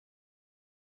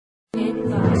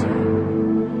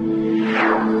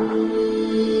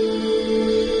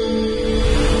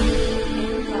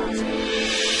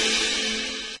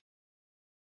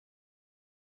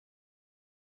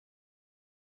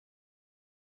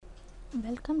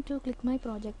Welcome to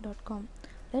clickmyproject.com.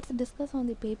 Let's discuss on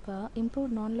the paper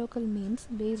Improved Non-Local Means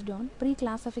based on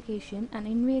pre-classification and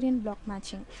invariant block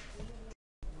matching.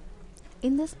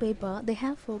 In this paper, they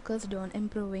have focused on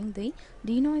improving the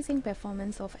denoising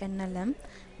performance of NLM,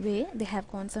 where they have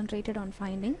concentrated on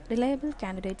finding reliable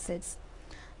candidate sets.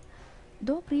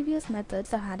 Though previous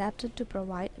methods are adapted to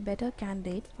provide better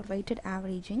candidates for weighted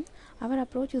averaging, our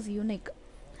approach is unique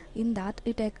in that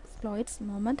it exploits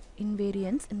moment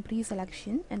invariance in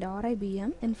pre-selection and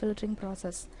RIBM in filtering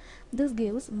process. This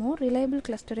gives more reliable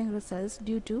clustering results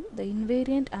due to the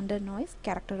invariant undernoise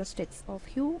characteristics of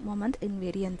hue moment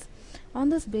invariance. On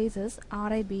this basis,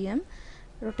 RIBM,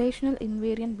 rotational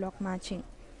invariant block matching,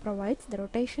 provides the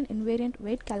rotation invariant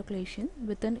weight calculation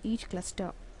within each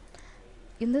cluster.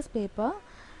 In this paper,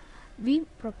 we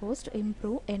propose to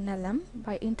improve NLM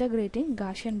by integrating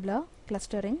Gaussian blur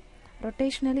clustering,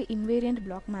 rotationally invariant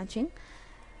block matching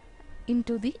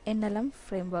into the NLM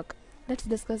framework. Let's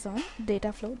discuss on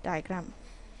data flow diagram.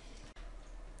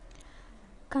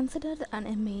 Consider an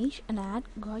image and add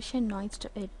Gaussian noise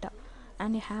to it,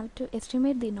 and you have to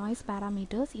estimate the noise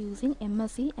parameters using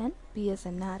MSE and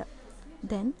PSNR.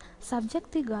 Then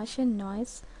subject the Gaussian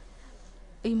noise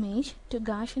image to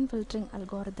Gaussian filtering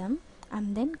algorithm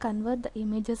and then convert the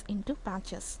images into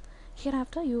patches.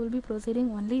 Hereafter you will be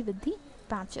proceeding only with the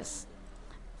patches.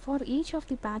 For each of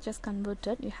the patches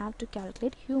converted, you have to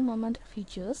calculate hue moment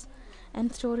features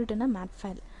and store it in a mat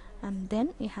file, and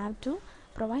then you have to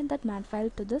provide that mat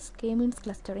file to this k-means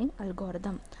clustering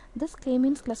algorithm. This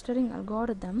k-means clustering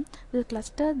algorithm will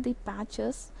cluster the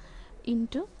patches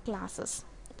into classes.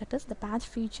 That is, the patch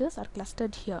features are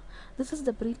clustered here. This is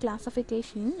the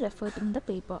pre-classification referred in the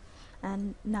paper.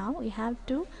 And now you have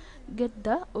to get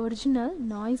the original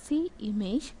noisy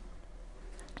image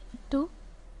to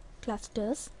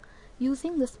clusters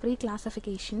using this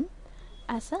pre-classification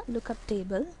as a lookup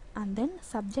table, and then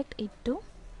subject it to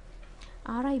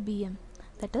RIBM,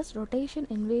 that is rotation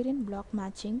invariant block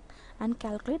matching, and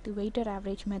calculate the weighted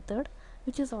average method,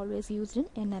 which is always used in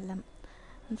NLM.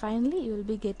 And finally you will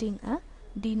be getting a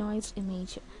denoised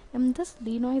image. And this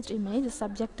denoised image is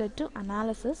subjected to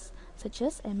analysis such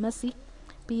as MSE,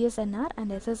 PSNR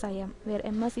and SSIM, where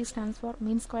MSE stands for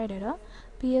mean squared error,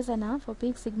 PSNR for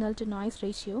peak signal to noise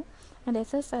ratio, and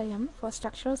SSIM for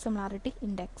structural similarity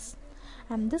index.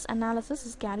 And this analysis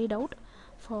is carried out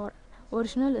for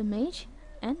original image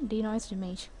and denoised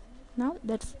image. Now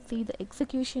let's see the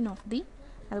execution of the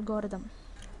algorithm.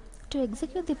 To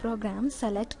execute the program,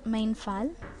 select main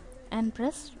file and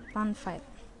press run file.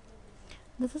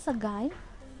 This is a guide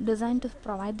designed to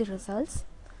provide the results.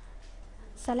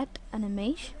 Select an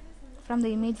image from the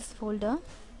images folder.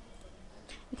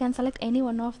 You can select any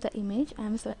one of the image. I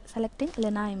am selecting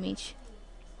Lena image.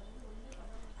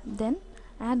 Then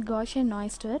add Gaussian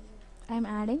noise to it. I am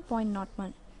adding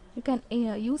 0.01. You can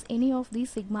use any of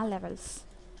these sigma levels.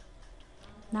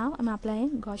 Now I am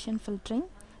applying Gaussian filtering.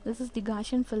 This is the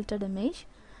Gaussian filtered image.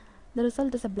 The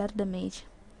result is a blurred image.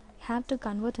 You have to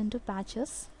convert into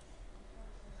patches.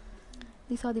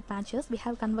 These are the patches. We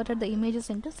have converted the images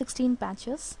into 16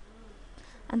 patches,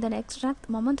 and then extract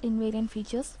moment invariant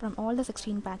features from all the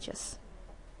 16 patches.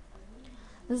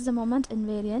 This is the moment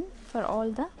invariant for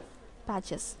all the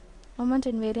patches. Moment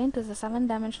invariant is a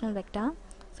 7-dimensional vector,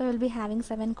 so we will be having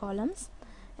 7 columns,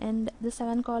 and the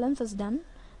 7 columns is done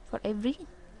for every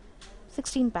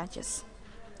 16 patches.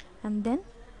 And then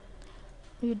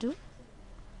you do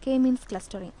k-means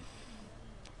clustering.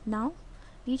 Now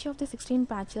each of the 16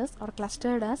 patches are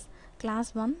clustered as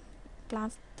class 1,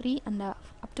 class 3 and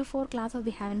up to 4 classes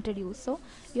we have introduced. So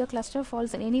your cluster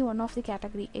falls in any one of the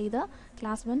category, either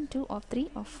class 1, 2 or 3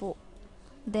 or 4.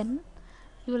 Then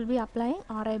you will be applying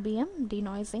RIBM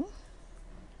denoising.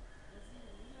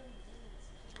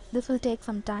 This will take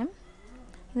some time.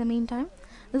 In the meantime,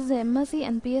 this is the MSE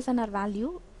and PSNR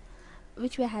value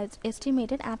which we have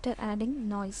estimated after adding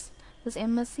noise. This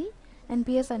MSE and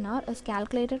PSNR is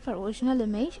calculated for original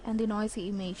image and the noisy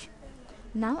image.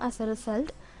 Now as a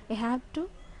result, you have to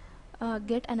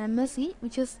get an MSE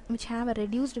which have a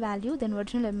reduced value than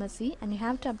original MSE, and you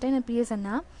have to obtain a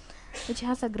PSNR which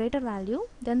has a greater value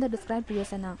than the described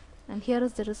PSNR. And here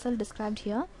is the result described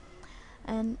here,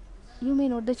 and you may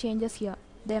note the changes here.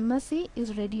 The MSE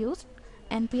is reduced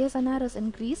and PSNR is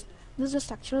increased. This is the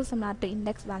structural similarity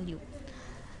index value.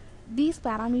 These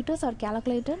parameters are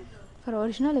calculated for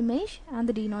original image and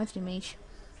the denoised image.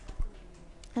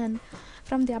 And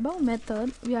from the above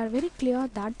method, we are very clear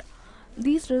that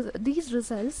these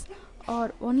results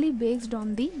are only based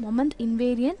on the moment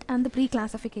invariant and the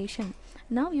pre-classification.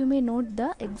 Now you may note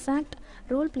the exact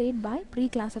role played by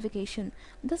pre-classification.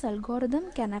 This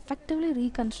algorithm can effectively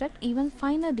reconstruct even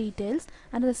finer details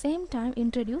and at the same time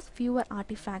introduce fewer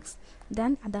artifacts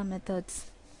than other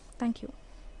methods. Thank you.